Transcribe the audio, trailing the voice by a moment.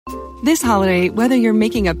This holiday, whether you're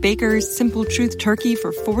making a Baker's Simple Truth turkey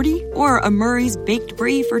for 40 or a Murray's Baked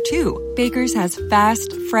Brie for 2, Baker's has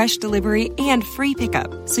fast, fresh delivery and free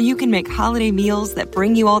pickup, so you can make holiday meals that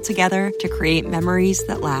bring you all together to create memories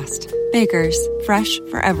that last. Baker's, fresh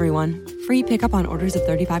for everyone. Free pickup on orders of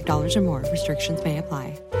 $35 or more. Restrictions may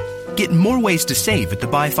apply. Get more ways to save at the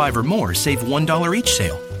Buy 5 or More Save $1 each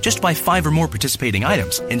sale. Just buy 5 or more participating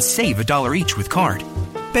items and save $1 each with card.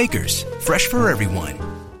 Baker's, fresh for everyone.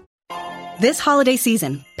 This holiday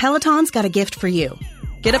season, Peloton's got a gift for you.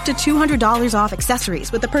 Get up to $200 off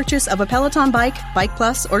accessories with the purchase of a Peloton bike, Bike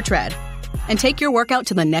Plus, or Tread. And take your workout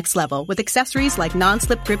to the next level with accessories like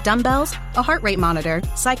non-slip grip dumbbells, a heart rate monitor,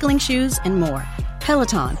 cycling shoes, and more.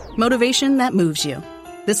 Peloton, motivation that moves you.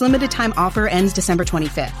 This limited time offer ends December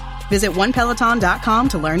 25th. Visit onepeloton.com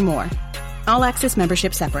to learn more. All access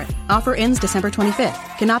membership separate. Offer ends December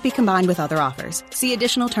 25th. Cannot be combined with other offers. See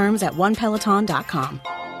additional terms at onepeloton.com.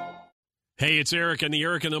 Hey, it's Eric, and the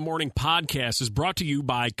Eric in the Morning podcast is brought to you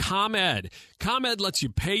by ComEd. ComEd lets you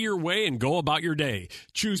pay your way and go about your day.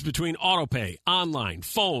 Choose between autopay, online,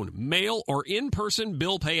 phone, mail, or in-person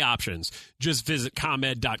bill pay options. Just visit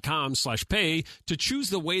ComEd.com/pay to choose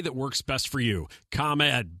the way that works best for you.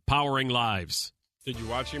 ComEd, powering lives. Did you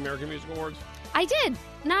watch the American Music Awards? I did.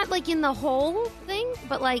 Not like in the whole thing,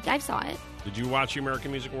 but like I saw it. Did you watch the American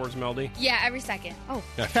Music Awards, Melody? Yeah, every second. Oh.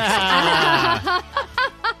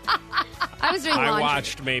 I was doing laundry. I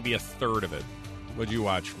watched maybe a third of it. What did you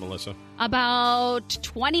watch, Melissa? About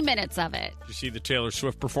 20 minutes of it. Did you see the Taylor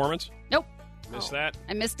Swift performance? Nope. Missed that?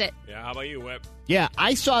 I missed it. Yeah, how about you, Whip? Yeah,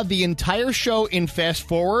 I saw the entire show in fast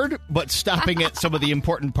forward, but stopping at some of the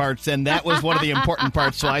important parts, and that was one of the important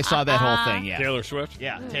parts, so I saw that whole thing, yeah. Taylor Swift?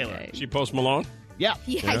 Yeah, Taylor. She Post Malone? Yeah.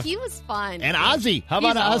 Yeah, he was fun. And Ozzy. How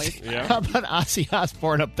about Ozzy? Yeah. How about Ozzy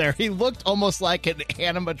Osbourne up there? He looked almost like an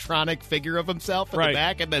animatronic figure of himself in the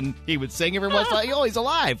back, and then he would sing every once in a while. Oh, he's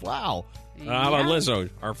alive. Wow. How about Lizzo?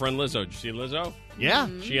 Our friend Lizzo. Did you see Lizzo? Yeah.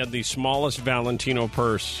 She had the smallest Valentino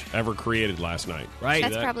purse ever created last night. Right.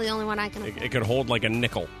 That's probably the only one I can afford. It could hold like a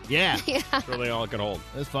nickel. Yeah. That's really all it could hold.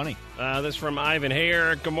 That's funny. This from Ivan. Hey,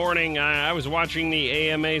 Eric. Good morning. I was watching the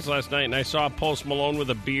AMAs last night, and I saw Post Malone with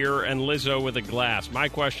a beer and Lizzo with a glass. My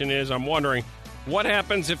question is, I'm wondering, what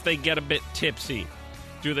happens if they get a bit tipsy?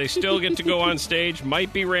 Do they still get to go on stage?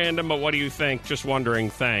 Might be random, but what do you think? Just wondering.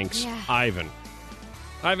 Thanks, Ivan.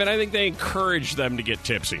 Ivan, I think they encourage them to get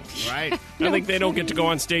tipsy. Right. I think they don't get to go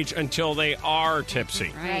on stage until they are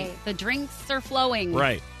tipsy. Right. The drinks are flowing.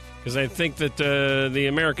 Right. Because I think that the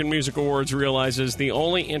American Music Awards realizes the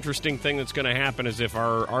only interesting thing that's going to happen is if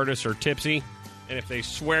our artists are tipsy, and if they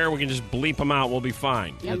swear, we can just bleep them out. We'll be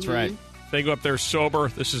fine. That's right. If they go up there sober,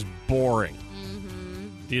 this is boring.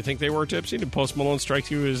 Mm-hmm. Do you think they were tipsy? Did Post Malone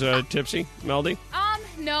strike you as tipsy, Melody?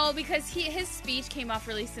 No, because his speech came off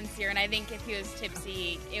really sincere, and I think if he was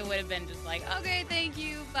tipsy, it would have been just like, okay, thank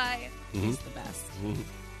you, bye. Mm-hmm. He's the best. Mm-hmm.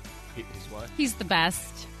 He's what? He's the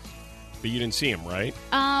best. But you didn't see him, right?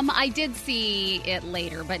 I did see it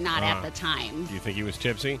later, but not at the time. Do you think he was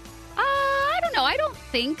tipsy? I don't know. I don't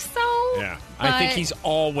think so. Yeah. I think he's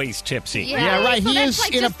always tipsy. Yeah, right. So he that's is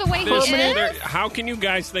like in just a the way he is. How can you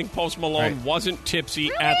guys think Post Malone wasn't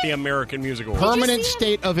tipsy at the American Music Awards? permanent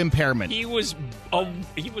state of impairment. He was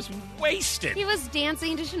wasted. He was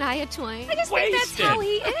dancing to Shania Twain. I just think that's how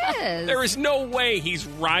he is. There is no way he's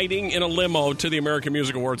riding in a limo to the American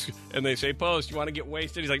Music Awards and they say, Post, you want to get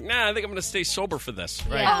wasted? He's like, nah, I think I'm going to stay sober for this.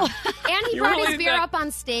 Right. Yeah. And he You brought really his think beer that- up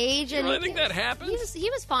on stage. And You really think that happened? He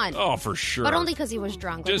was fun. Oh, for sure. But only because he was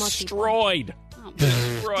drunk. Like most people. Destroyed.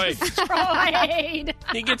 Destroyed. Destroyed.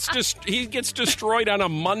 He gets destroyed on a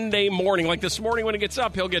Monday morning. Like this morning when he gets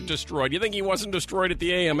up, he'll get destroyed. You think he wasn't destroyed at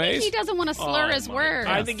the AMAs? He doesn't want to slur his words.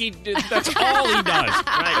 I think he did. That's all he does.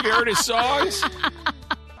 Have you heard his songs?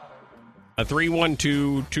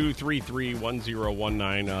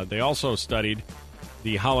 312-233-1019. They also studied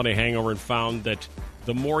the holiday hangover and found that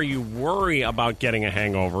the more you worry about getting a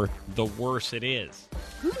hangover, the worse it is.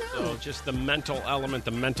 Who knew? So just the mental element,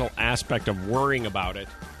 the mental aspect of worrying about it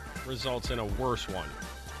results in a worse one.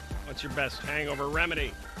 What's your best hangover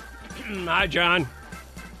remedy? Hi, John.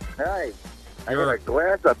 Hi. I got a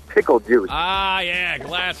glass of pickle juice. Ah, yeah,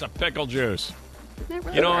 glass of pickle juice.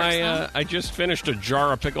 Really You know, works, I just finished a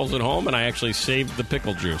jar of pickles at home, and I actually saved the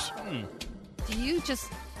pickle juice. Do you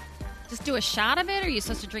just do a shot of it, or are you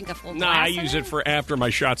supposed to drink a full Nah, glass I of use it for after my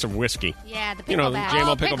shots of whiskey. Yeah, the You know, pickleback.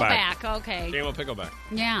 JMO Oh, Pickleback. Okay. JMO Pickleback.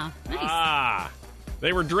 Yeah. Nice. Ah.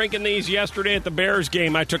 They were drinking these yesterday at the Bears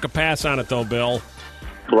game. I took a pass on it, though, Bill.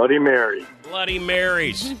 Bloody Mary. Bloody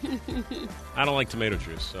Marys. I don't like tomato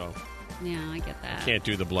juice, so Yeah, I get that. can't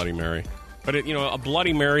do the Bloody Mary. But, a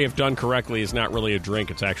Bloody Mary, if done correctly, is not really a drink.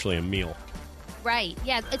 It's actually a meal. Right.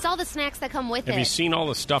 Yeah, it's all the snacks that come with it. Have you seen all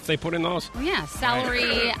the stuff they put in those? Oh, yeah.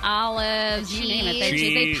 Celery, olives, you name it.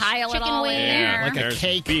 They pile it all in there. Like a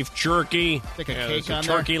cake. Beef jerky. Like a cake there's a on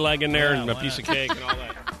turkey there? leg in there Yeah, and a piece of cake and all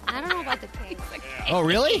that. I don't know about the cake. Oh,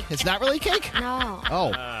 really? It's not really cake? No.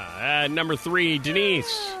 Oh. Number 3,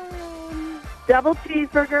 Denise. Double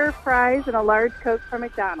cheeseburger, fries, and a large Coke from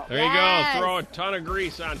McDonald's. There you go. Throw a ton of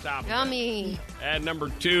grease on top of it. Yummy. And number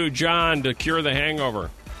 2, John, to cure the hangover.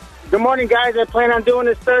 Good morning, guys. I plan on doing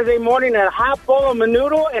this Thursday morning a hot bowl of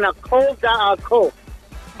menudo and a cold Coke.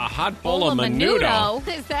 A hot bowl of menudo?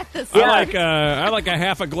 Is that the I like a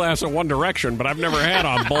half a glass of One Direction, but I've never had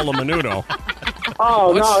a bowl of menudo.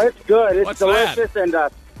 Oh, no, it's good. It's what's delicious. that? And a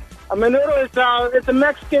menudo it's a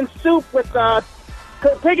Mexican soup with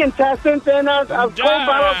pig intestines and a cold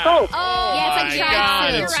bottle of Coke. Oh, yeah, it's like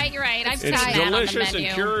God. tried. You're right. I've It's tried that on the delicious and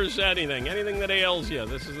menu. cures anything that ails you.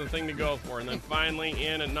 This is the thing to go for. And then finally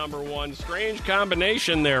in at number 1, strange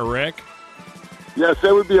combination there, Rick. Yes,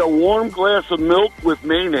 that would be a warm glass of milk with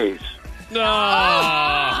mayonnaise. No.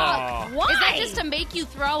 Why? Is that just to make you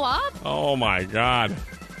throw up? Oh, my God.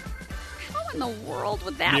 How in the world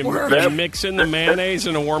would that You work? mix in the mayonnaise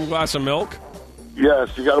in a warm glass of milk? Yes,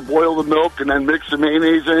 you got to boil the milk and then mix the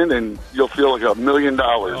mayonnaise in, and you'll feel like $1 million.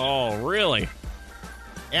 Oh, really?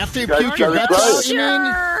 After you guys puke your gotta guts try out, it. you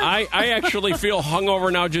mean? I actually feel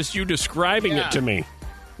hungover now just you describing it to me.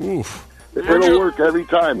 Oof. It'll work every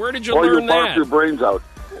time. Where did you or learn you'll bark that? your brains out.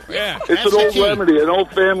 Yeah. It's That's an the old key. remedy, an old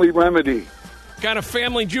family remedy. What kind of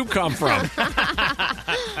family did you come from?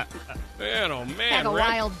 Man, oh, man. Like a Rick.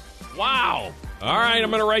 wild. Wow. All right, I'm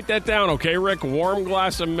going to write that down, okay, Rick? Warm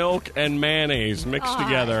glass of milk and mayonnaise mixed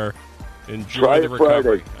together. Enjoy Try the it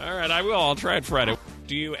recovery. Friday. All right, I will. I'll try it Friday.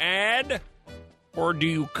 Do you add or do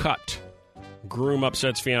you cut? Groom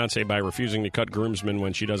upsets fiance by refusing to cut groomsmen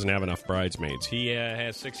when she doesn't have enough bridesmaids. He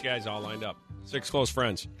has 6 guys all lined up. 6 close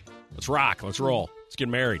friends. Let's rock. Let's roll. Let's get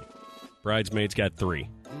married. Bridesmaids got 3.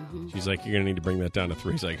 She's like, you're going to need to bring that down to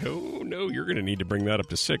 3. He's like, oh, no, you're going to need to bring that up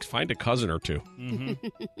to 6. Find a cousin or 2.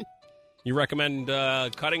 You recommend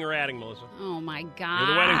cutting or adding, Melissa? Oh, my gosh.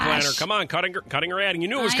 You're the wedding planner. Come on, cutting or adding. You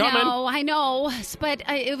knew it was coming. I know. But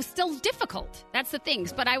it was still difficult. That's the thing.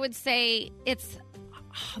 But I would say it's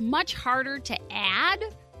much harder to add.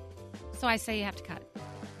 So I say you have to cut.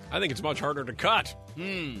 I think it's much harder to cut.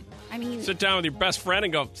 I mean, Sit down with your best friend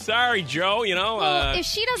and go, sorry, Joe, well, if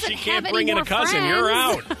she doesn't she have can't any bring in more a cousin. friends, You're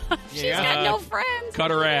out. She's got no friends.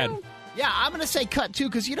 Cut or add. Yeah, I'm going to say cut, too,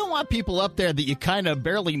 because you don't want people up there that you kind of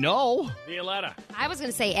barely know. Violetta. I was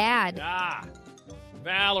going to say add.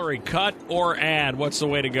 Valerie, cut or add? What's the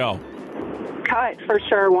way to go? Cut, for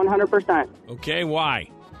sure, 100%. Okay, why?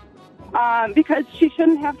 Because she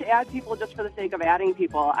shouldn't have to add people just for the sake of adding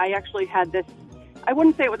people. I actually had this, I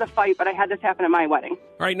wouldn't say it was a fight, but I had this happen at my wedding.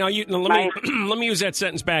 All right, now let me use that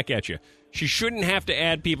sentence back at you. She shouldn't have to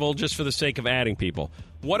add people just for the sake of adding people.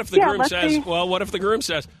 What if the groom says, what if the groom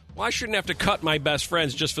says, well, I shouldn't have to cut my best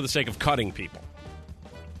friends just for the sake of cutting people?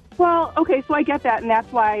 Well, okay, so I get that, and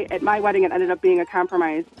that's why at my wedding it ended up being a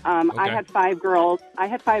compromise. I had 5 girls.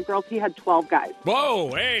 He had 12 guys.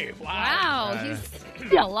 Whoa, hey, Wow,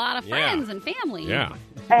 he's got a lot of friends and family. Yeah.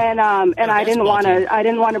 And I didn't want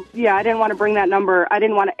to bring that number. I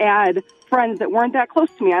didn't want to add friends that weren't that close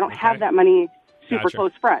to me. I don't have that many super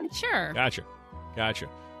close friends. Sure. Gotcha.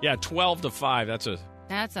 Yeah, 12 to 5. That's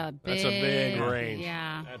a big range.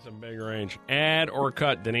 Yeah. That's a big range. Add or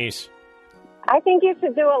cut, Denise? I think you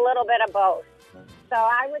should do a little bit of both. So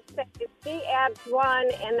I would say she adds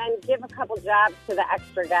 1 and then give a couple jobs to the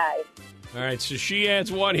extra guys. All right, so she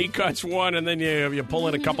adds 1, he cuts 1, and then you pull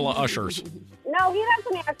in a couple of ushers. No, he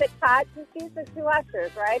doesn't have to cut. He's the 2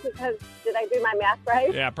 ushers, right? Because did I do my math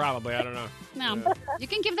right? Yeah, probably. I don't know. No, you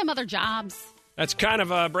can give them other jobs. That's kind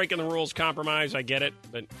of breaking the rules compromise. I get it,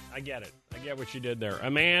 but I get it. I get what you did there.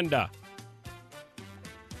 Amanda.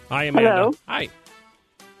 Hi, Amanda. Hello. Hi.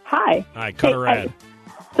 Hi. Cut or add?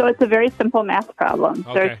 So it's a very simple math problem.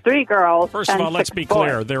 Okay. There's 3 girls. First of and all, let's 6 be boys.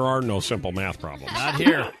 clear. There are no simple math problems. Not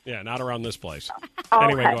here. Yeah, not around this place. Okay.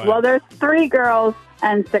 Anyway, go ahead. Well, there's 3 girls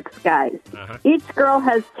and 6 guys. Uh-huh. Each girl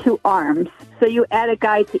has 2 arms, so you add a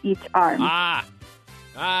guy to each arm.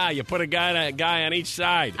 You put a guy on each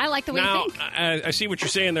side. I like the way now, you think. I see what you're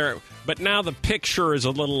saying there, but now the picture is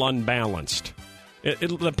a little unbalanced.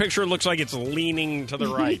 The picture looks like it's leaning to the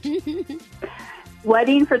right.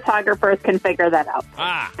 Wedding photographers can figure that out.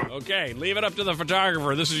 Okay. Leave it up to the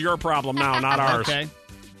photographer. This is your problem now, not ours. Okay.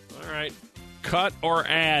 All right. Cut or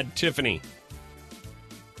add, Tiffany?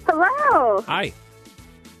 Hello. Hi.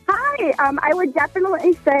 Hi. I would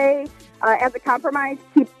definitely say, as a compromise,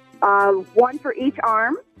 keep one for each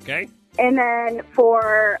arm. Okay. And then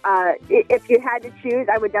for, if you had to choose,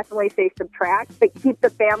 I would definitely say subtract, but keep the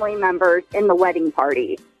family members in the wedding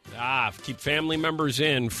party. Keep family members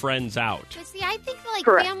in, friends out. But see, I think like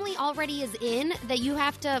Correct. family already is in, that you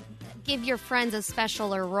have to give your friends a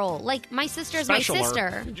specialer role. Like my sister is my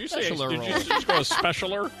sister. Did you say did you just go with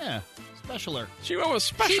specialer? Yeah, specialer. She went with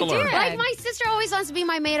She specialer. did. Like my sister always wants to be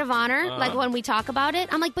my maid of honor. Uh-huh. Like when we talk about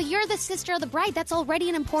it, I'm like, but you're the sister of the bride. That's already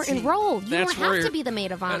an important role. You that's don't where have to you're- be the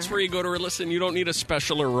maid of honor. That's where you go to her. Listen, you don't need a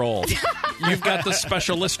specialer role. You've got the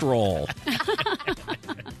specialist role.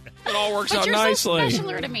 It all works out But you're nicely. so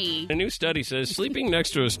specialer to me. A new study says sleeping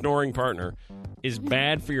next to a snoring partner is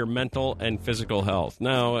bad for your mental and physical health.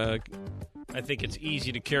 Now, I think it's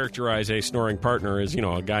easy to characterize a snoring partner as,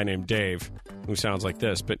 a guy named Dave who sounds like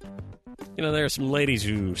this. But, there are some ladies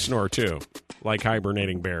who snore too, like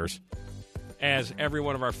hibernating bears. As every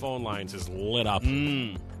one of our phone lines is lit up.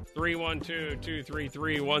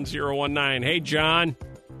 312-233-1019. Hey, John.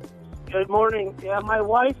 Good morning. Yeah, my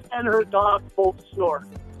wife and her dog both snore.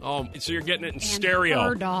 Oh, so you're getting it in stereo.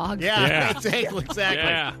 Her dog. Yeah, exactly.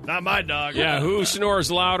 Yeah. Not my dog. Yeah, who snores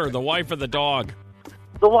louder, the wife or the dog?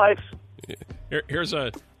 The wife. Here's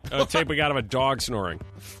a tape we got of a dog snoring.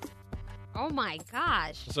 Oh my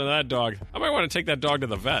gosh. So that dog, I might want to take that dog to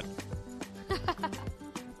the vet.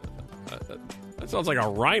 That sounds like a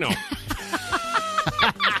rhino.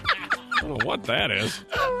 I don't know what that is.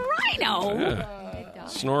 Rhino. Yeah.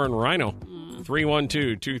 Snoring rhino.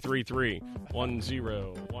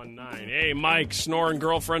 312-233-1019. Hey, Mike, snoring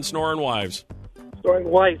girlfriend, snoring wives. Snoring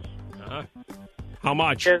wife. Uh-huh. How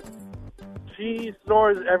much? And she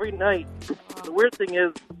snores every night. The weird thing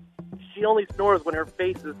is, she only snores when her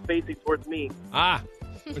face is facing towards me.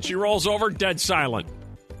 When she rolls over, dead silent.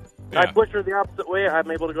 I push her the opposite way,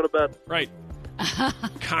 I'm able to go to bed. Right.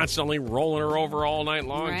 Constantly rolling her over all night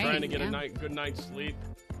long, Right, trying to get a good night's sleep.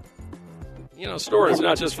 Snoring is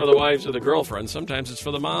not just for the wives or the girlfriends. Sometimes it's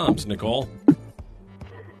for the moms, Nicole.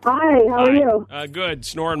 Hi, how are you? Good.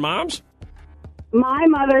 Snoring moms? My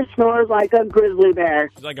mother snores like a grizzly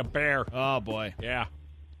bear. She's like a bear. Oh, boy. Yeah.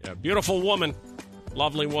 Beautiful woman.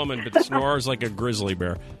 Lovely woman, but snores like a grizzly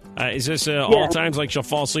bear. Is this all times like she'll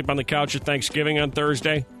fall asleep on the couch at Thanksgiving on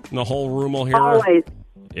Thursday? And the whole room will hear her? Always.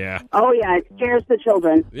 Yeah. Oh, yeah, it scares the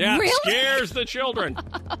children. Yeah, Really? scares the children.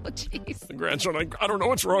 Oh, jeez. The grandson, I don't know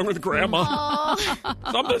what's wrong with Grandma.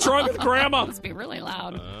 Something's wrong with Grandma. Must be really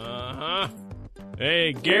loud. Uh-huh.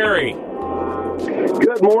 Hey, Gary.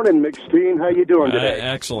 Good morning, McSteen. How you doing today?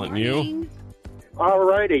 Excellent. You? All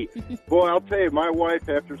righty. Boy, I'll tell you, my wife,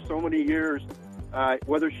 after so many years,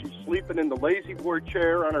 whether she's sleeping in the lazy boy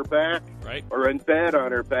chair on her back or in bed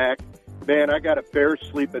on her back, man, I got a bear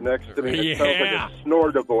sleeping next to me. It sounds like a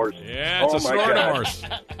snore divorce. Yeah, it's a snore divorce.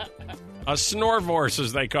 A snorvorce,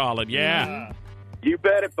 as they call it. Yeah. You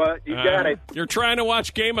bet it, bud. You got it. You're trying to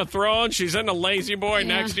watch Game of Thrones. She's in the lazy boy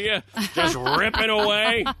next to you, just ripping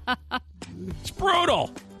away. It's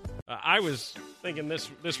brutal. I was thinking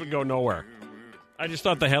this would go nowhere. I just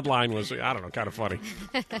thought the headline was, I don't know, kind of funny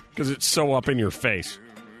because it's so up in your face.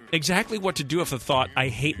 Exactly what to do if the thought, I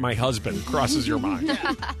hate my husband, crosses your mind.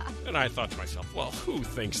 And I thought to myself, well, who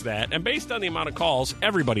thinks that? And based on the amount of calls,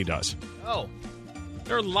 everybody does. Oh.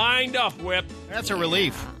 They're lined up, Whip. That's a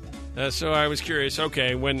relief. So I was curious,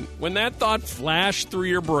 okay, when that thought flashed through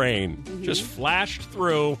your brain, just flashed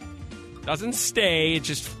through, doesn't stay, it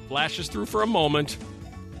just flashes through for a moment,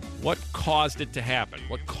 what caused it to happen?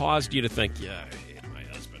 What caused you to think, yeah, I hate my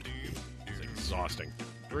husband? It's exhausting.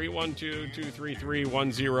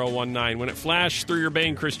 312-233-1019. When it flashed through your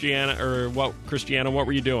brain, Christiana, what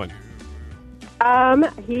were you doing?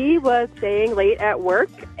 He was staying late at work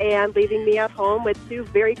and leaving me at home with two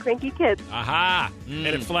very cranky kids. Aha! And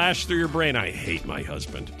it flashed through your brain, I hate my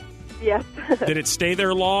husband. Yes. Did it stay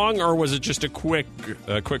there long, or was it just a quick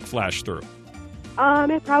flash through?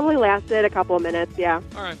 It probably lasted a couple of minutes, yeah.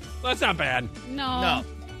 All right. That's not bad. No.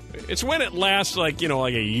 It's when it lasts like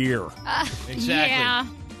a year.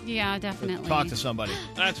 Exactly. Yeah, definitely. Talk to somebody.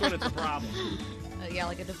 That's when it's a problem. Yeah,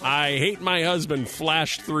 like a divorce. I hate my husband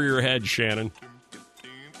flashed through your head, Shannon.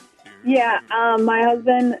 Yeah, my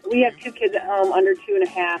husband, we have two kids at home under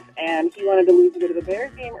 2.5, and he wanted to leave to go to the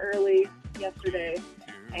Bears game early yesterday.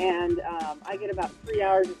 And I get about 3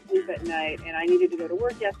 hours of sleep at night, and I needed to go to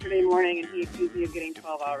work yesterday morning, and he accused me of getting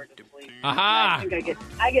 12 hours of sleep. Aha! I think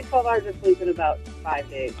I get 12 hours of sleep in about 5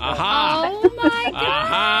 days. Aha! Oh, my God.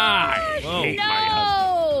 Aha! I hate my husband.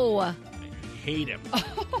 No! I hate him.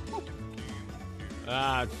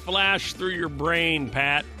 Flash through your brain,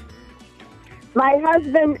 Pat. My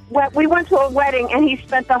husband, we went to a wedding, and he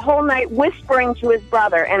spent the whole night whispering to his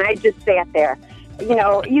brother, and I just sat there.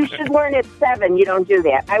 You should learn at 7. You don't do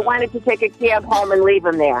that. I wanted to take a cab home and leave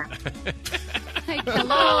him there.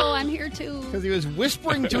 Hello, I'm here too. Because he was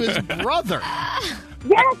whispering to his brother.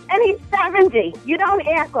 Yes, and he's 70. You don't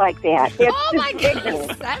act like that. It's my ridiculous.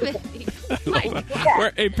 goodness,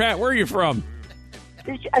 70. Hey, Pat, where are you from?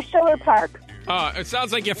 Schiller Park. It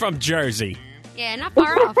sounds like you're from Jersey. Yeah, not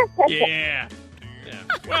far off. Yeah.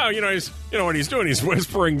 Well, he's what he's doing. He's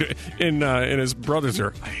whispering in his brother's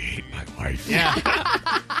ear. I hate my wife. Yeah.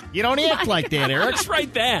 You don't act like that, Eric. Just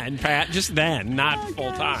right then, Pat. Just then, not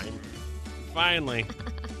full time. Finally,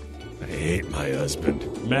 I hate my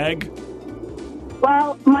husband. Meg.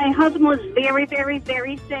 Well, my husband was very, very,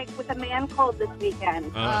 very sick with a man cold this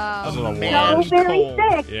weekend. So very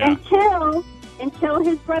sick Yeah. until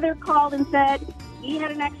his brother called and said he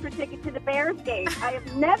had an extra ticket to the Bears game. I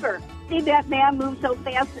have never seen that man move so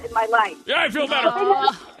fast in my life. Yeah, I feel better.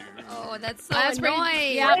 Oh, that's so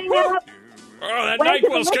annoying. Oh, that Went to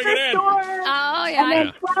the NyQuil's kicking liquor in. store, Oh, yeah. And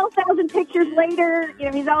then 12,000 pictures later,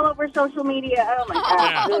 he's all over social media. Oh, my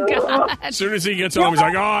God. Oh, God. As soon as he gets home, he's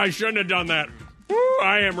like, "Oh, I shouldn't have done that.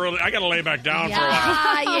 I got to lay back down for a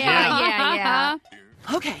while." Yeah.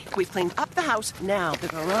 Okay, we've cleaned up the house. Now the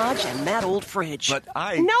garage and that old fridge. But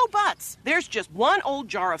No buts. There's just one old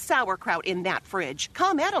jar of sauerkraut in that fridge.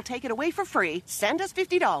 ComEd will take it away for free. Send us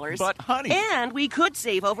 $50. But, honey. And we could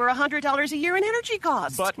save over $100 a year in energy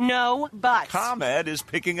costs. But- No buts. ComEd is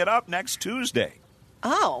picking it up next Tuesday.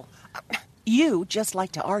 Oh. You just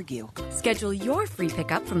like to argue. Schedule your free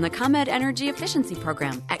pickup from the ComEd Energy Efficiency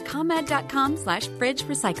Program at ComEd.com/fridge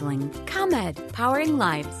recycling. ComEd, powering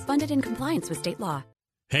lives, funded in compliance with state law.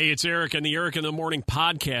 Hey, it's Eric, and the Eric in the Morning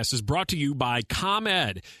podcast is brought to you by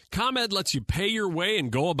ComEd. ComEd lets you pay your way and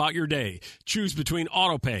go about your day. Choose between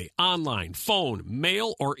autopay, online, phone,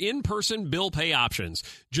 mail, or in-person bill pay options.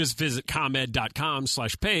 Just visit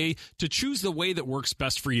ComEd.com/pay to choose the way that works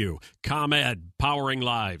best for you. ComEd, powering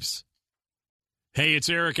lives. Hey, it's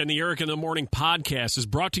Eric, and the Eric in the Morning podcast is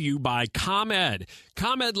brought to you by ComEd.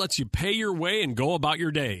 ComEd lets you pay your way and go about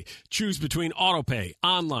your day. Choose between autopay,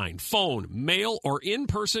 online, phone, mail, or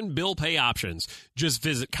in-person bill pay options. Just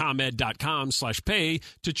visit ComEd.com/pay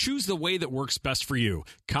to choose the way that works best for you.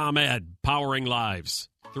 ComEd, powering lives.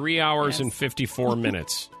 3 hours and 54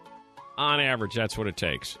 minutes. On average, that's what it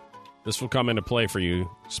takes. This will come into play for you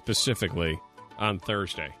specifically on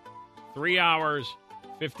Thursday. 3 hours,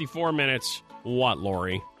 54 minutes. What,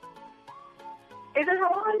 Lori? Is it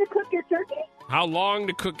how long to cook your turkey? How long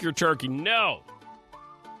to cook your turkey? No.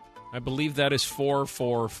 I believe that is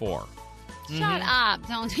 444. Shut up.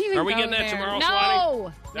 Don't even Are we go getting that there. tomorrow, No.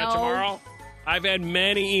 Swati? That No. tomorrow? I've had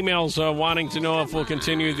many emails wanting to know if we'll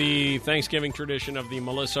continue the Thanksgiving tradition of the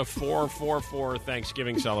Melissa 444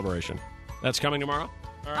 Thanksgiving celebration. That's coming tomorrow?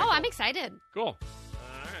 All right. Oh, I'm excited. Cool.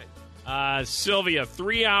 All right. Sylvia,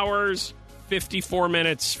 3 hours, 54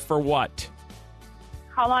 minutes for what?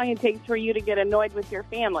 How long it takes for you to get annoyed with your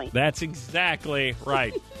family. That's exactly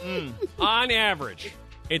right. On average,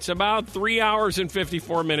 it's about 3 hours and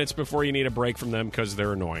 54 minutes before you need a break from them because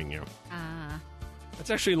they're annoying you. That's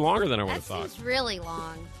actually longer than I would have thought. Seems really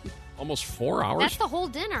long. Almost 4 hours? That's the whole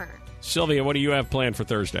dinner. Sylvia, what do you have planned for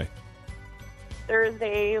Thursday?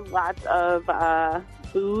 Thursday, lots of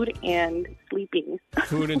food and sleeping.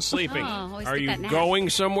 Food and sleeping. always Are get you that nap. going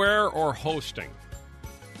somewhere or hosting?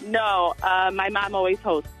 No, my mom always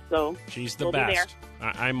hosts, so She's the we'll be there. best.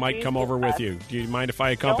 I might She's come the over with best. you. Do you mind if I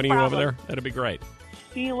accompany you over problem. there? That'd be great.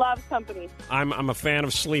 She loves company. I'm a fan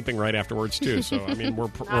of sleeping right afterwards, too. So, I mean, we're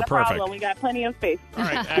Not perfect. a problem. We got plenty of space. All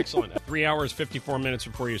right, excellent. 3 hours, 54 minutes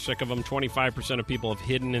before you're sick of them. 25% of people have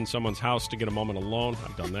hidden in someone's house to get a moment alone.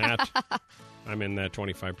 I've done that. I'm in that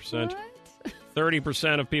 25%.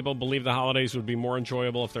 30% of people believe the holidays would be more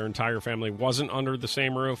enjoyable if their entire family wasn't under the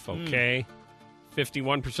same roof. Okay.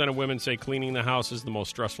 51% of women say cleaning the house is the most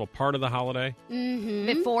stressful part of the holiday. Mm-hmm.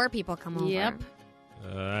 Before people come over. Yep.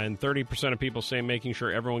 And 30% of people say making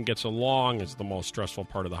sure everyone gets along is the most stressful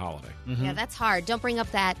part of the holiday. Yeah, that's hard. Don't bring up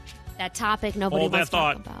that topic nobody Hold that wants to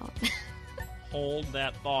thought. talk about. Hold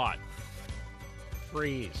that thought.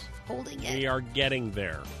 Freeze. Holding it. We are getting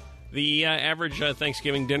there. The average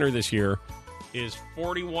Thanksgiving dinner this year is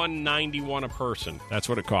 $41.91 a person. That's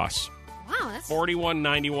what it costs. Wow, that's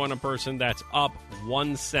 $41.91 a person. That's up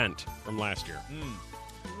 1 cent from last year.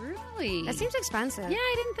 Really? That seems expensive. Yeah,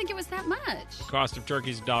 I didn't think it was that much. Cost of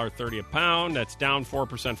turkey is $1.30 a pound. That's down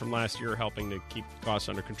 4% from last year, helping to keep costs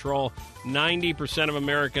under control. 90% of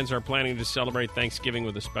Americans are planning to celebrate Thanksgiving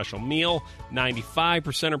with a special meal.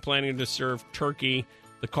 95% are planning to serve turkey.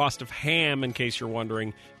 The cost of ham, in case you're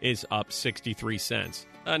wondering, is up 63 cents.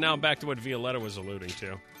 Now back to what Violetta was alluding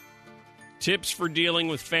to. Tips for dealing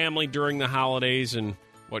with family during the holidays and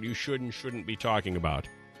what you should and shouldn't be talking about.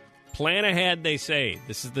 Plan ahead, they say.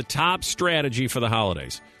 This is the top strategy for the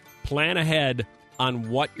holidays. Plan ahead on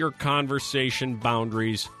what your conversation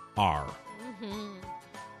boundaries are.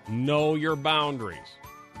 Know your boundaries.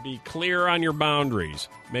 Be clear on your boundaries.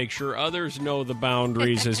 Make sure others know the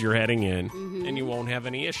boundaries as you're heading in, and you won't have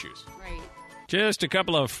any issues. Right. Just a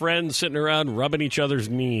couple of friends sitting around rubbing each other's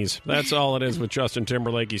knees. That's all it is with Justin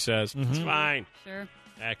Timberlake, he says. It's fine. Sure.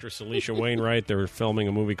 Actress Alicia Wainwright, they were filming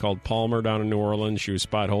a movie called Palmer down in New Orleans. She was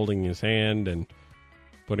spot holding his hand and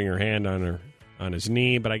putting her hand on his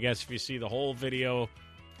knee. But I guess if you see the whole video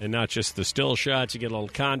and not just the still shots, you get a little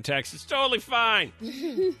context. It's totally fine.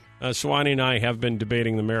 Swanee and I have been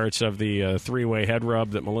debating the merits of the three-way head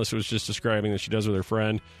rub that Melissa was just describing that she does with her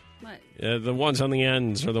friend. What? The ones on the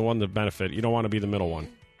ends are the one that benefit. You don't want to be the middle one.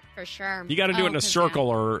 For sure. You got to do it in a circle,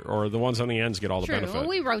 or the ones on the ends get all the True. benefit. Well,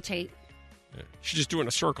 we rotate. Yeah. You should just do it in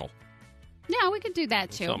a circle. Yeah, we could do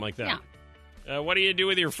that too. Something like that. Yeah. What do you do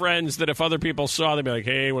with your friends that if other people saw, they'd be like,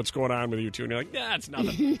 hey, what's going on with you two? And you're like, nah, it's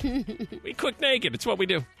nothing. We cook naked. It's what we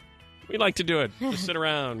do. We like to do it. Just sit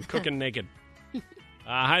around cooking naked.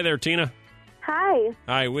 Hi there, Tina. Hi.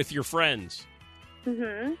 Hi, with your friends.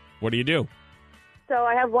 Mm-hmm. What do you do? So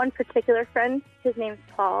I have one particular friend. His name's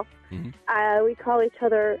Paul. Mm-hmm. We call each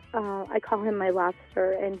other. I call him my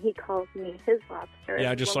lobster, and he calls me his lobster.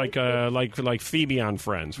 Yeah, just like Phoebe on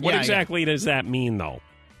Friends. What Yeah, exactly does that mean, though?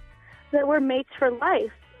 That we're mates for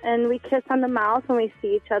life, and we kiss on the mouth when we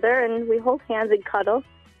see each other, and we hold hands and cuddle.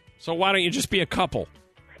 So why don't you just be a couple?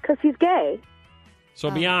 Because he's gay.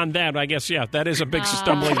 So beyond that, I guess, yeah, that is a big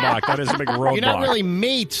stumbling block. That is a big roadblock. You're not really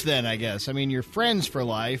mates then, I guess. I mean, you're friends for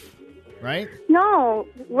life, right? No,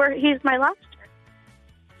 he's my lobster.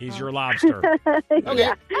 He's your lobster.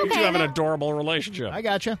 Yeah. You two have an adorable relationship. I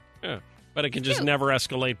gotcha. Yeah. But it can just never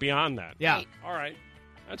escalate beyond that. Yeah. All right.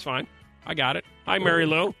 That's fine. I got it. Hi, Mary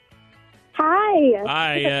Lou. Hi.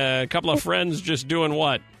 Hi. A couple of friends just doing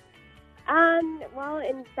what? Well,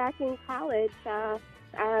 back in college,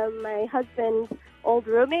 my husband's old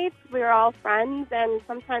roommates, we were all friends, and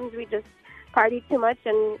sometimes we just partied too much,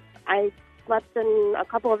 and I slept in a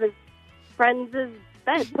couple of his friends'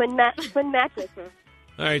 beds, twin mattresses.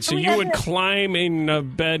 All right, so you would climb in a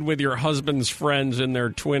bed with your husband's friends in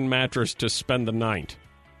their twin mattress to spend the night.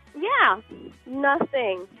 Yeah,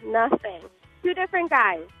 nothing. Two different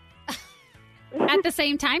guys. At the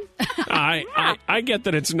same time? I get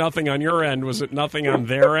that it's nothing on your end. Was it nothing on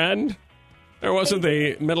their end? There wasn't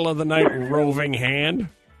the middle of the night roving hand?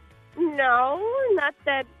 No, not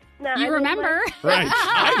that. No, You remember. Right.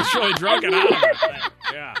 I was really drunk it out.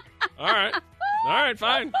 Yeah. All right,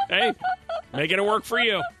 fine. Hey, making it work for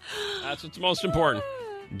you. That's what's most important.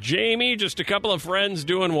 Jamie, just a couple of friends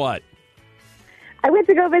doing what? I went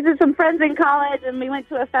to go visit some friends in college, and we went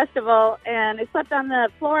to a festival, and I slept on the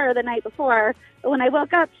floor the night before. But when I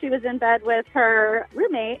woke up, she was in bed with her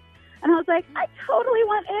roommate, and I was like, I totally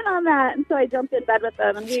want in on that. And so I jumped in bed with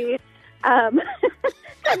them, and we kind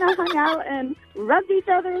of hung out and rubbed each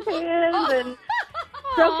other's hands and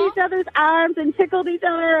stroked each other's arms and tickled each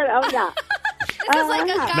other. And, oh, yeah. This is like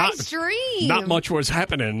a guy's dream. Not much was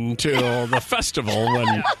happening till the festival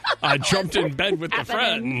when I jumped in bed with the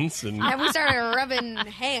friends. And we started rubbing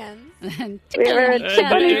hands. We were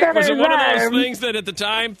tickling each was other's it one of those arms. things that at the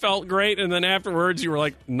time felt great, and then afterwards you were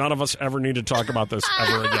like, none of us ever need to talk about this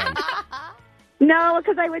ever again? No,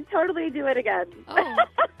 because I would totally do it again.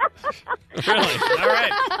 Really? All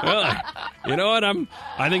right. Really? You know what?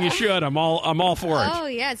 I think you should. I'm all for it. Oh,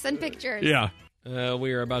 yeah. Send pictures. Yeah.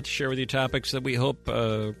 We are about to share with you topics that we hope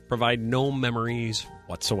provide no memories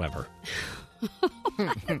whatsoever.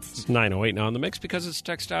 It's 9:08 now in the mix because it's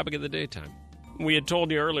text topic of the daytime. We had told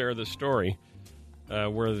you earlier the story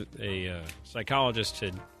where a psychologist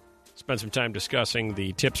had spent some time discussing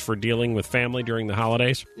the tips for dealing with family during the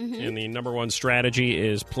holidays. Mhm. And the number one strategy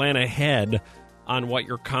is plan ahead on what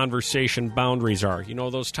your conversation boundaries are. You know,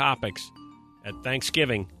 those topics at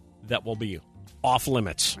Thanksgiving that will be off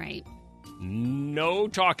limits. Right. No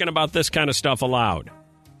talking about this kind of stuff allowed.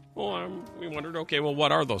 Well, we wondered, okay, well,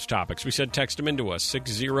 what are those topics? We said text them into us,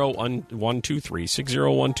 60123,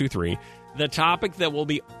 60123. The topic that will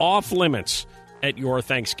be off limits at your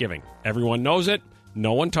Thanksgiving. Everyone knows it.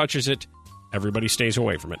 No one touches it. Everybody stays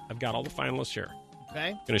away from it. I've got all the finalists here.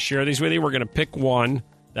 Okay. Going to share these with you. We're going to pick one.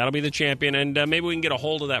 That'll be the champion, and maybe we can get a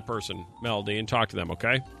hold of that person, Melody, and talk to them,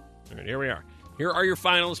 okay? All right, here we are. Here are your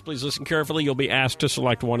finalists. Please listen carefully. You'll be asked to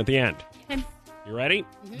select one at the end. Okay. You ready?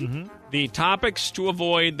 Mm-hmm. The topics to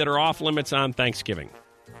avoid that are off limits on Thanksgiving.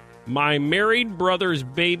 My married brother's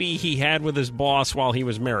baby he had with his boss while he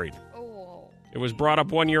was married. It was brought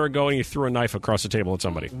up 1 year ago, and you threw a knife across the table at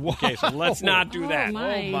somebody. Whoa. Okay, so let's not do that. Oh,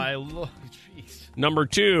 my Lord. Jeez. Number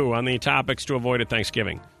 2 on the topics to avoid at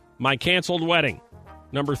Thanksgiving. My canceled wedding.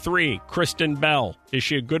 Number 3, Kristen Bell. Is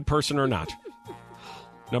she a good person or not?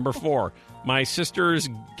 Number 4, my sister's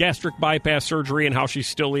gastric bypass surgery and how she's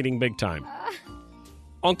still eating big time.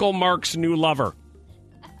 Uncle Mark's new lover.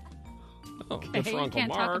 Oh, Okay, good for you Uncle can't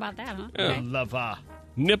Mark. talk about that, huh? Yeah. Okay. Lover.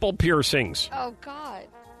 Nipple piercings. Oh, God.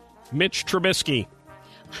 Mitch Trubisky.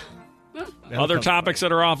 Other topics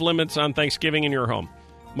that are off limits on Thanksgiving in your home.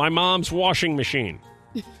 My mom's washing machine.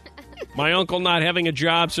 My uncle not having a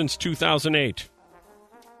job since 2008.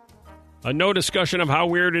 No discussion of how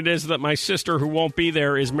weird it is that my sister, who won't be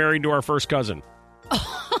there, is married to our first cousin.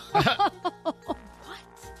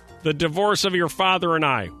 The divorce of your father and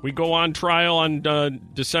I. We go on trial on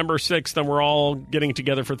December 6th, and we're all getting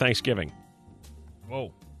together for Thanksgiving.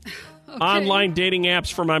 Whoa. Okay. Online dating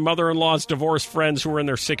apps for my mother-in-law's divorced friends who are in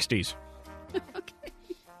their 60s.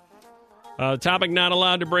 Topic not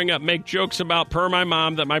allowed to bring up. Make jokes about, per my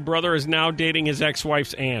mom, that my brother is now dating his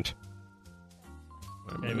ex-wife's aunt.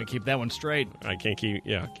 Let me keep that one straight. I can't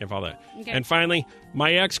follow that. Okay. And finally,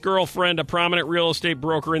 my ex-girlfriend, a prominent real estate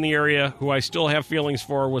broker in the area who I still have feelings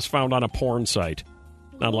for, was found on a porn site.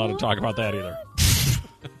 Not allowed to talk about that either.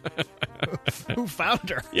 Who found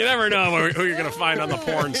her? You never know who you're going to find on the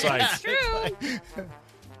porn site. True.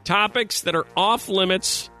 Topics that are off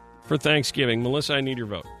limits for Thanksgiving. Melissa, I need your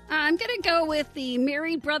vote. I'm going to go with the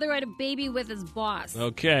married brother who had a baby with his boss.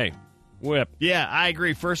 Okay. Whip. Yeah, I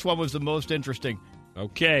agree. First one was the most interesting.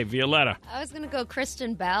 Okay, Violetta. I was going to go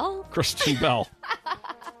Kristen Bell. Kristen Bell.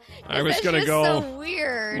 I was That's going to just go so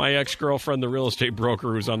weird. my ex-girlfriend, the real estate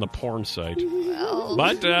broker who's on the porn site. Well.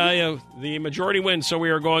 But the majority wins, so we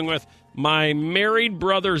are going with my married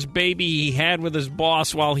brother's baby he had with his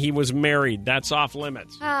boss while he was married. That's off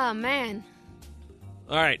limits. Oh, man.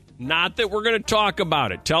 All right. Not that we're going to talk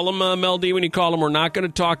about it. Tell them, Mel D, when you call them, we're not going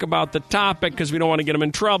to talk about the topic because we don't want to get them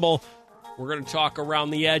in trouble. We're going to talk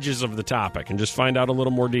around the edges of the topic and just find out a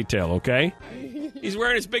little more detail, okay? He's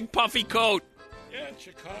wearing his big puffy coat. Yeah, in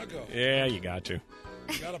Chicago. Yeah, you got to.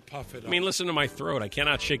 You got to puff it up. I mean, listen to my throat. I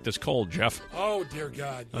cannot shake this cold, Jeff. Oh, dear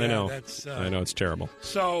God. Yeah, I know. I know, it's terrible.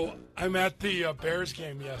 So, I'm at the Bears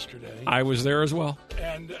game yesterday. I was there as well.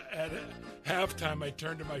 And at halftime, I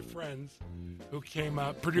turned to my friends who came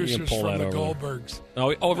out, You producers can pull from the that over. Goldbergs.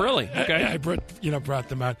 Oh, really? Okay. I brought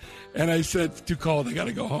them out. And I said, it's too cold. I got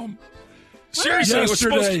to go home. Seriously, it was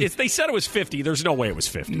supposed Yesterday- to, they said it was 50. There's no way it was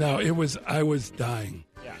 50. No, I was dying.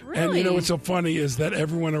 Yeah. And you know what's so funny is that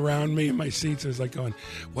everyone around me in my seats is like going,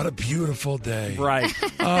 "What a beautiful day!" Right.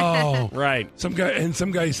 Oh, right. Some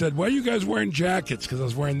guy said, "Why are you guys wearing jackets?" Because I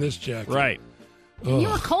was wearing this jacket. Right. You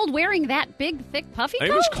were cold wearing that big, thick, puffy coat?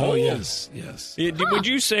 It was cold. Oh, yes. Would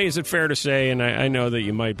you say, is it fair to say, and I know that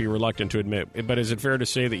you might be reluctant to admit, but is it fair to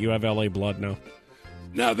say that you have L.A. blood now?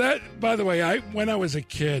 Now that, by the way, when I was a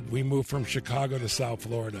kid, we moved from Chicago to South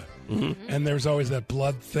Florida, and there's always that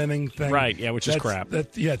blood thinning thing, Right, yeah, which is crap.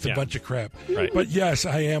 It's Yeah. a bunch of crap. Right. But yes,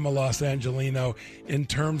 I am a Los Angelino in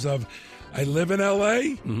terms of I live in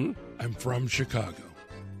L.A. I'm from Chicago.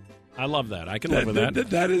 I love that. I can live with that.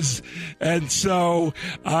 That is, and so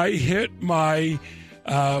I hit my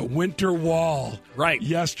winter wall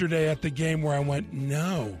yesterday at the game where I went,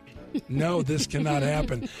 no, this cannot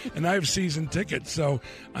happen. And I have season tickets, so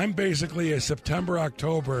I'm basically a September,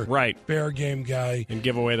 October Bear game guy. And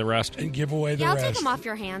give away the rest. Yeah, I'll take them off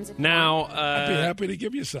your hands. If Now, I'd be happy to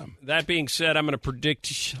give you some. That being said, I'm going to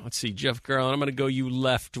predict, let's see, Jeff Garland, I'm going to go you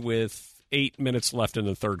left with 8 minutes left in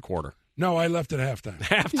the third quarter. No, I left at halftime.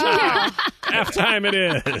 Halftime it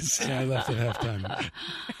is. Yeah, I left at halftime.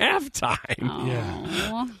 Halftime?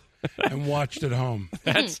 Yeah. And watched at home.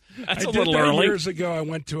 That's I a did little that early. Years ago, I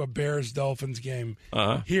went to a Bears-Dolphins game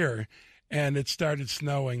here, and it started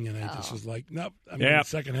snowing, and I just was like, nope, I'm in the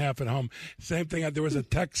second half at home. Same thing, there was a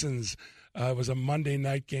Texans, it was a Monday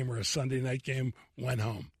night game or a Sunday night game, went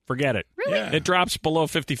home. Forget it. Really? Yeah. It drops below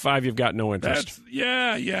 55, you've got no interest.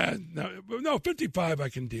 Yeah. No, 55 I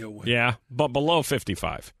can deal with. Yeah, but below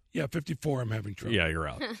 55. Yeah, 54 I'm having trouble. Yeah, you're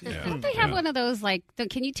out. Yeah. Don't they have one of those, like,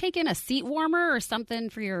 can you take in a seat warmer or something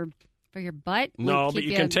for your butt? No, Like, but keep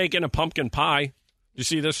you can take in a pumpkin pie. You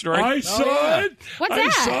see this story? I saw it. What's I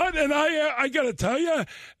that? saw it, and I got to tell you,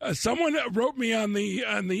 someone wrote me on the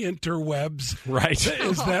interwebs. Right.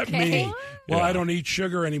 Is that Okay. me? Well, I don't eat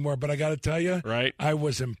sugar anymore, but I got to tell you, I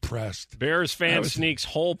was impressed. Bears fan sneaks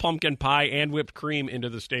whole pumpkin pie and whipped cream into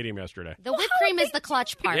the stadium yesterday. The whipped cream is the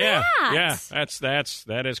clutch part. Yeah,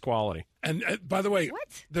 that is quality. And by the way,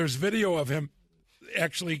 there's video of him.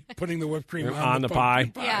 actually putting the whipped cream on the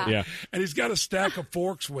pie. Yeah. And he's got a stack of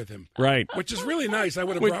forks with him. Right. Which is really nice. I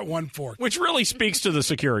would have brought one fork. Which really speaks to the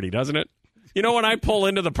security, doesn't it? You know, when I pull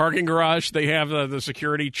into the parking garage, they have the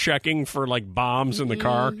security checking for, like, bombs in the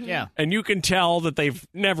car. Yeah. And you can tell that they've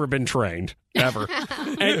never been trained, ever.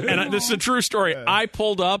 and this is a true story. I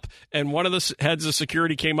pulled up, and one of the heads of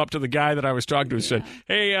security came up to the guy that I was talking to and said,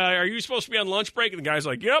 hey, are you supposed to be on lunch break? And the guy's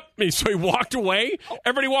like, yep. And so he walked away.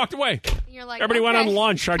 Everybody walked away. You're like, Everybody went on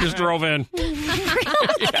lunch. I just drove in.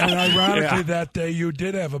 And ironically, that day you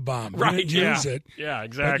did have a bomb. You Right, didn't use it. Yeah,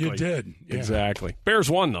 exactly. But you did. Yeah. Exactly. Bears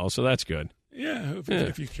won, though, so that's good. Yeah,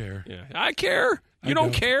 if you care. Yeah, I care. You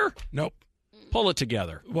don't care? Nope. Pull it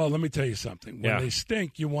together. Well, let me tell you something. When Yeah. they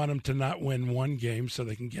stink, you want them to not win one game so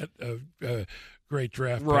they can get a great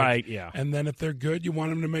draft pick. Right, yeah. And then if they're good, you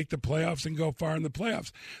want them to make the playoffs and go far in the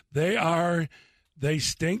playoffs. They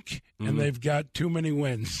stink, and they've got too many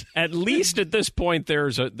wins. At least at this point,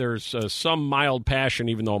 there's some mild passion,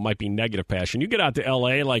 even though it might be negative passion. You get out to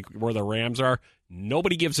L.A., like where the Rams are,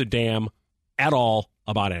 nobody gives a damn at all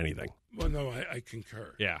about anything. Well, no, I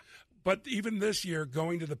concur. Yeah. But even this year,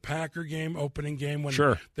 going to the Packer game, opening game, when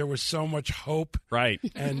Sure. there was so much hope Right.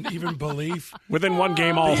 and even belief. Within one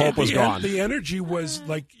game, all hope was gone. The energy was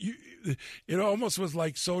like, it almost was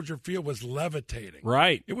like Soldier Field was levitating.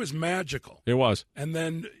 Right. It was magical. It was. And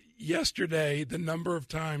then yesterday, the number of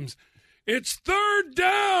times, it's third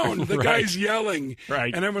down, the Right. guy's yelling.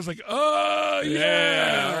 Right. And everyone's like, oh,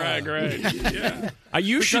 yeah. All right, great. Yeah.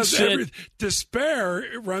 You should Because sit. despair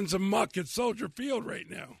runs amok at Soldier Field right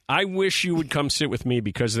now. I wish you would come sit with me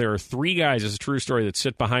because there are three guys, it's a true story, that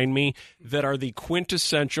sit behind me that are the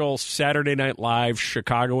quintessential Saturday Night Live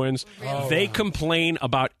Chicagoans. Oh, They wow. complain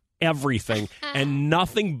about everything, and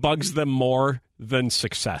nothing bugs them more than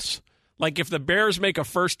success. Like if the Bears make a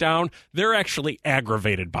first down, they're actually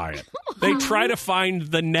aggravated by it. They try to find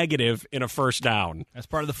the negative in a first down. That's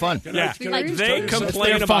part of the fun. Yeah, Can I just they tell you something? complain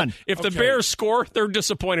They're about fun. if the Okay. Bears score, they're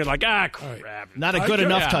disappointed. Like, crap. Not a good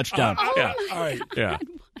enough touchdown. Yeah. All right. Yeah.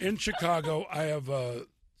 In Chicago, I have a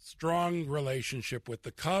strong relationship with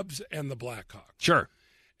the Cubs and the Blackhawks. Sure.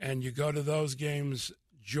 And you go to those games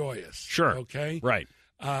joyous. Sure. Okay. Right.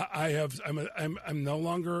 I'm no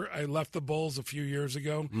longer. I left the Bulls a few years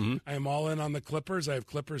ago. Mm-hmm. I am all in on the Clippers. I have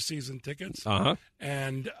Clippers season tickets. Uh-huh.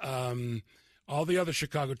 And all the other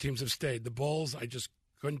Chicago teams have stayed. The Bulls, I just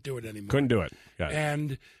couldn't do it anymore. Couldn't do it. Got it.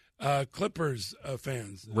 And Clippers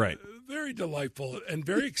fans, Right. very delightful and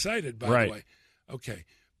very excited. By Right. the way, okay.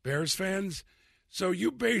 Bears fans. So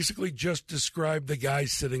you basically just described the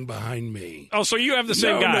guys sitting behind me. Oh, so you have the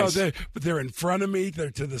same guys. No, but they're in front of me.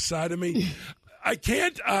 They're to the side of me. I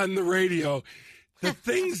can't on the radio. The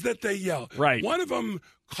things that they yell. Right. One of them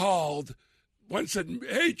one said,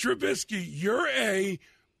 hey, Trubisky, you're a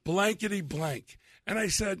blankety blank. And I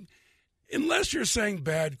said, unless you're saying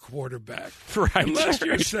bad quarterback, Right, unless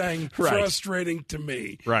you're right, saying right. frustrating to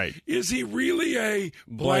me, Right. is he really a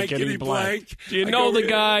blankety blank? Do you I know go, the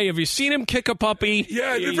guy? Have you seen him kick a puppy?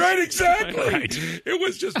 Yeah, He's- right, exactly. Right. It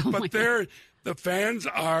was just, the fans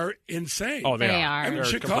are insane. Oh, they They are. are. I mean, They're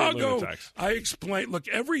complete Chicago, lunatics. I explained, look,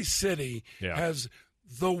 every city Yeah. has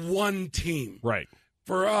the one team. Right.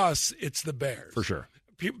 For us, it's the Bears. For sure.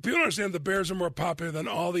 People don't understand the Bears are more popular than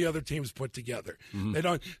all the other teams put together. Mm-hmm. They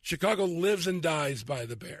don't. Chicago lives and dies by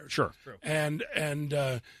the Bears. Sure. And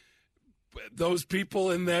those people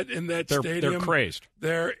in that stadium, They're crazed.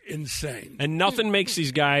 They're insane. And nothing makes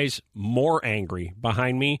these guys more angry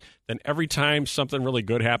behind me than every time something really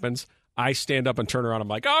good happens. I stand up and turn around. I'm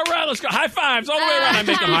like, all right, let's go. High fives all the way around. I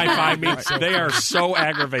make them high five me. They are so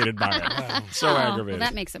aggravated by it. So aggravated. Well,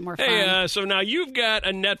 that makes it more fun. Hey, so now you've got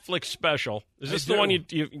a Netflix special. Is this the do. one you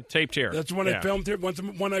taped here? That's when Yeah. I filmed it.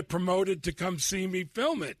 When I promoted to come see me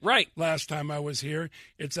film it. Right. Last time I was here.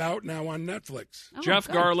 It's out now on Netflix. Oh, Jeff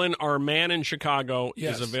good. Garlin, Our Man in Chicago,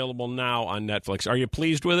 Yes. is available now on Netflix. Are you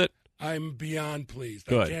pleased with it? I'm beyond pleased.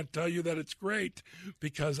 Good. I can't tell you that it's great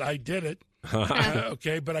because I did it.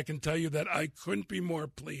 Okay, but I can tell you that I couldn't be more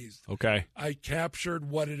pleased. Okay. I captured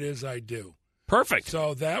what it is I do. Perfect.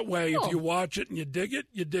 So that way, if you watch it and you dig it,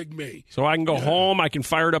 you dig me. So I can go home. I can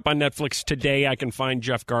fire it up on Netflix today. I can find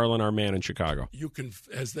Jeff Garlin, Our Man in Chicago. You can,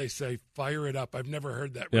 as they say, fire it up. I've never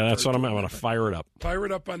heard that. Yeah, that's what I'm referred going to fire it up. Fire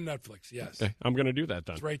it up on Netflix, yes. Okay, I'm going to do that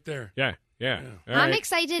then. It's right there. Yeah. All I'm right.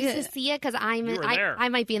 excited to see it because You were there. I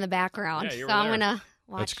might be in the background, Yeah, you so were I'm there. gonna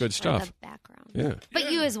watch. That's good stuff. The background, Yeah.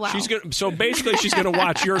 but you as well. She's gonna. So basically, she's going to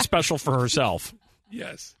watch your special for herself.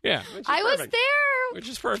 Yes. Yeah. I was there Which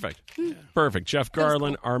is perfect. Perfect. Jeff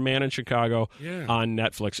Garlin, Our Man in Chicago on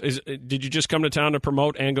Netflix. Did you just come to town to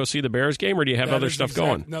promote and go see the Bears game, or do you have other stuff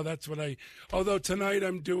going? No, that's what although tonight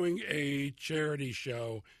I'm doing a charity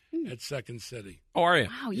show at Second City. Oh, are you?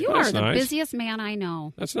 Wow, you are the busiest man I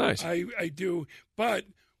know. That's nice. I do, but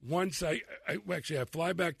once I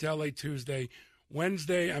fly back to LA Tuesday.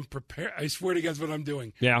 Wednesday, I'm preparing. I swear to God, what I'm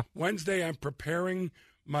doing. Yeah. Wednesday, I'm preparing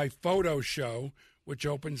my photo show, which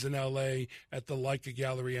opens in L.A. at the Leica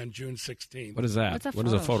Gallery on June 16th. What is that? What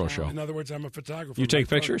is a photo show? In other words, I'm a photographer. You take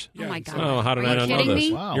pictures? Yeah, oh, my God. Oh, how did I not know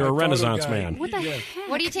this? Wow. You're a Renaissance man. What the heck?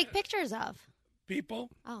 What do you take pictures of? People.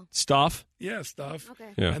 Oh. Stuff? Yeah, stuff. Okay.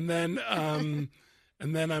 Yeah. And then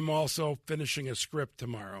I'm also finishing a script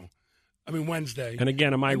tomorrow. I mean, Wednesday. And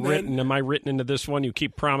again, am I written into this one? You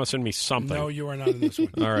keep promising me something. No, you are not in this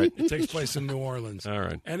one. All right. It takes place in New Orleans. All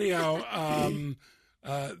right. Anyhow,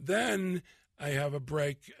 then I have a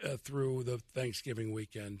break through the Thanksgiving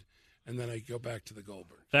weekend, and then I go back to the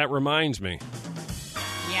Goldberg. That reminds me.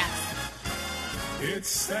 Yes.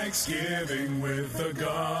 It's Thanksgiving with the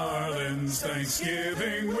Garlands.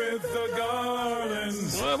 Thanksgiving with the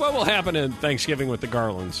Garlands. Well, what will happen in Thanksgiving with the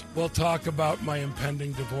Garlands? We'll talk about my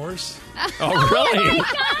impending divorce. Oh, really?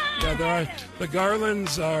 Yeah, the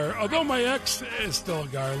Garlands are, although my ex is still a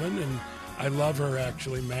Garland, and I love her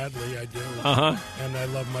actually madly, I do. Uh-huh. And I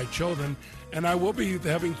love my children. And I will be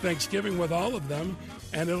having Thanksgiving with all of them,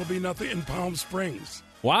 and it'll be nothing in Palm Springs.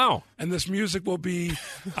 Wow. And this music will be,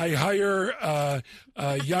 I hire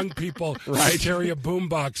young people to carry a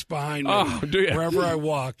boombox behind me wherever I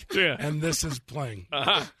walk, and this is playing.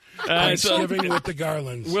 Uh-huh. Thanksgiving with the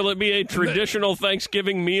Garlands. Will it be a traditional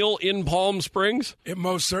Thanksgiving meal in Palm Springs? It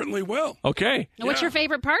most certainly will. Okay. What's your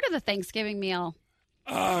favorite part of the Thanksgiving meal?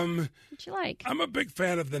 What you like? I'm a big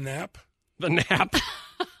fan of the nap. The nap?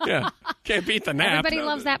 Yeah. Can't beat the nap. Everybody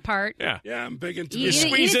loves that part. Yeah. Yeah, I'm big into You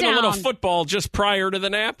squeeze in a little football just prior to the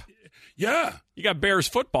nap? Yeah. You got Bears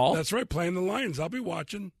football. That's right, playing the Lions. I'll be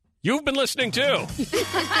watching. You've been listening to.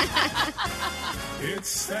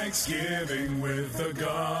 It's Thanksgiving with the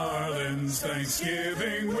Garlands.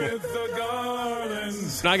 Thanksgiving with the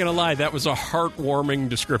Garlands. Not going to lie, that was a heartwarming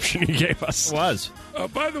description you gave us. It was.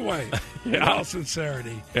 By the way, in all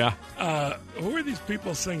sincerity, who are these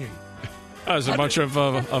people singing? That was a bunch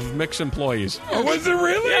of mixed employees. Oh, was it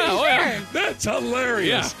really? Yeah, That's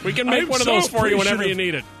hilarious. Yeah, we can make one of those for you whenever you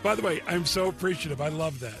need it. By the way, I'm so appreciative. I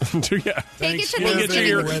love that. Yeah. Thanksgiving We'll get you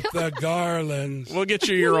your, with the Garlands. We'll get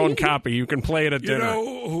you your own copy. You can play it at dinner. You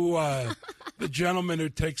know who the gentleman who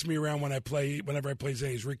takes me around whenever I play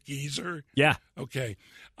Zane is Rick Geezer? Yeah. Okay.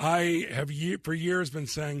 I have for years been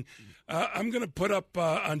saying, I'm going to put up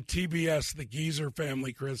on TBS the Geezer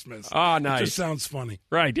Family Christmas. Oh, nice. It just sounds funny.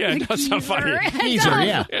 Right, yeah, it does sound funny. Geezer,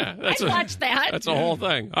 yeah. I'd watch that. That's a whole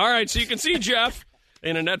thing. All right, so you can see Jeff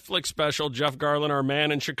in a Netflix special, Jeff Garlin, Our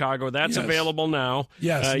Man in Chicago. That's available now.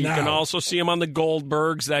 Yes, you now. can also see him on the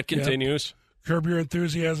Goldbergs. That continues. Curb Your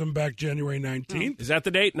Enthusiasm back January 19th. Is that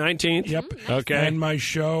the date, 19th? Yep. Okay. And my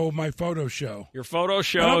photo show. Your photo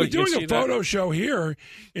show. And I'll be doing a photo show here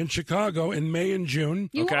in Chicago in May and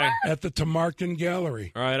June. At the Tamarkin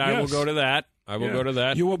Gallery. All right, I will go to that. I will go to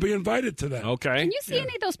that. You will be invited to that. Okay. Can you see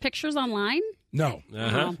any of those pictures online? No.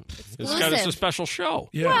 Uh-huh. It's a special show.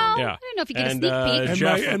 Yeah. Well, I don't know if you get a sneak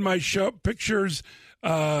peek. And my show pictures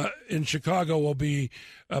in Chicago will be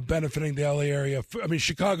benefiting the LA area,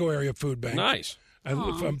 Chicago area food bank. Nice. I'm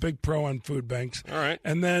a big pro on food banks. All right.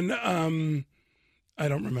 And then I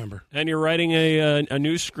don't remember. And you're writing a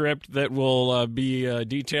new script that will be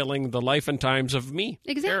detailing the life and times of me.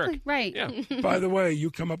 Exactly. Eric. Right. Yeah. By the way,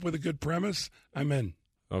 you come up with a good premise, I'm in.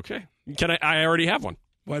 Okay. I already have one.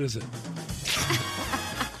 What is it?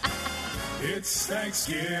 It's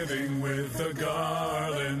Thanksgiving with the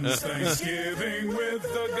Garlands. Thanksgiving with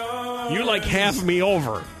the Garlands. You like have me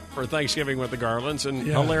over for Thanksgiving with the Garlands, and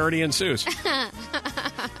hilarity ensues.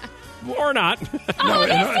 Or not. Hold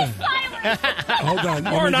on.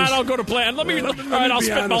 Or not, I'll go to plan. All right, I'll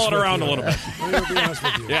spitball it around a little bit. Let me be honest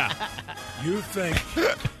with you. Yeah. You think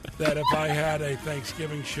that if I had a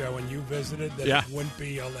Thanksgiving show and you visited, that it wouldn't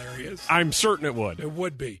be hilarious? I'm certain it would. It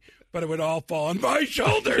would be. But it would all fall on my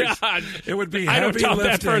shoulders. Yeah. It would be I heavy don't doubt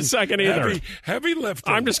lifting. that for a second either. Heavy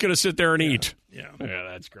lifting. I'm just going to sit there and eat. Yeah. Yeah,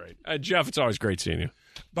 that's great. Jeff, it's always great seeing you.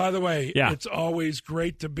 By the way, Yeah. it's always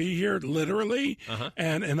great to be here, literally,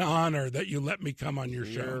 and an honor that you let me come on your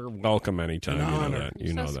show. You're welcome anytime. An You know honor. that.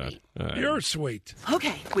 You know that. You're sweet.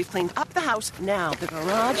 Okay, we've cleaned up the house. Now the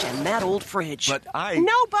garage and that old fridge. But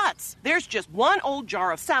No buts. There's just one old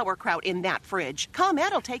jar of sauerkraut in that fridge.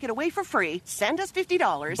 ComEd will take it away for free. Send us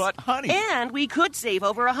 $50. But, honey. And we could save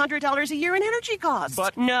over $100 a year in energy costs.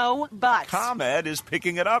 But- No buts. ComEd is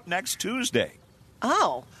picking it up next Tuesday.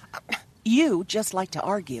 Oh. You just like to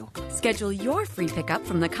argue. Schedule your free pickup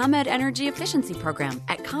from the ComEd Energy Efficiency Program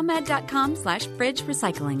at ComEd.com/fridge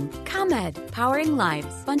recycling. ComEd, powering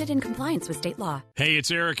lives. Funded in compliance with state law. Hey,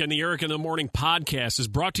 it's Eric, and the Eric in the Morning podcast is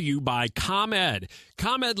brought to you by ComEd.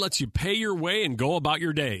 ComEd lets you pay your way and go about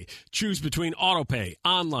your day. Choose between autopay,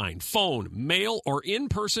 online, phone, mail, or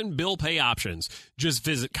in-person bill pay options. Just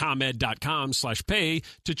visit ComEd.com/pay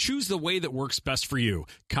to choose the way that works best for you.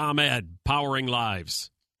 ComEd, powering lives.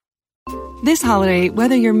 This holiday,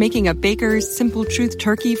 whether you're making a Baker's Simple Truth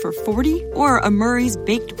turkey for 40 or a Murray's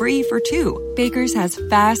Baked Brie for 2, Baker's has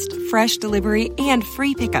fast, fresh delivery and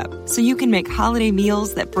free pickup, so you can make holiday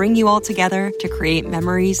meals that bring you all together to create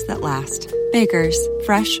memories that last. Baker's,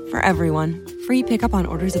 fresh for everyone. Free pickup on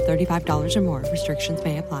orders of $35 or more. Restrictions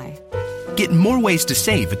may apply. Get more ways to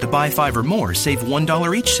save at the Buy 5 or More Save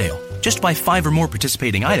 $1 each sale. Just buy 5 or more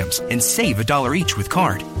participating items and save $1 each with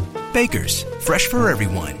card. Baker's, fresh for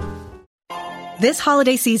everyone. This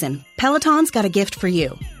holiday season, Peloton's got a gift for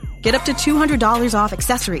you. Get up to $200 off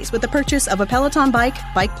accessories with the purchase of a Peloton bike,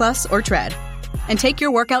 Bike Plus, or Tread. And take your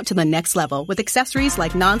workout to the next level with accessories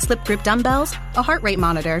like non-slip grip dumbbells, a heart rate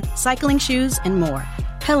monitor, cycling shoes, and more.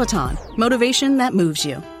 Peloton, motivation that moves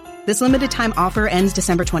you. This limited time offer ends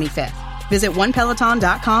December 25th. Visit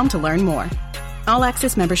onepeloton.com to learn more. All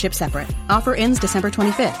access membership separate. Offer ends December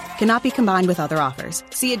 25th. Cannot be combined with other offers.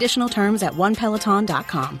 See additional terms at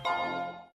onepeloton.com.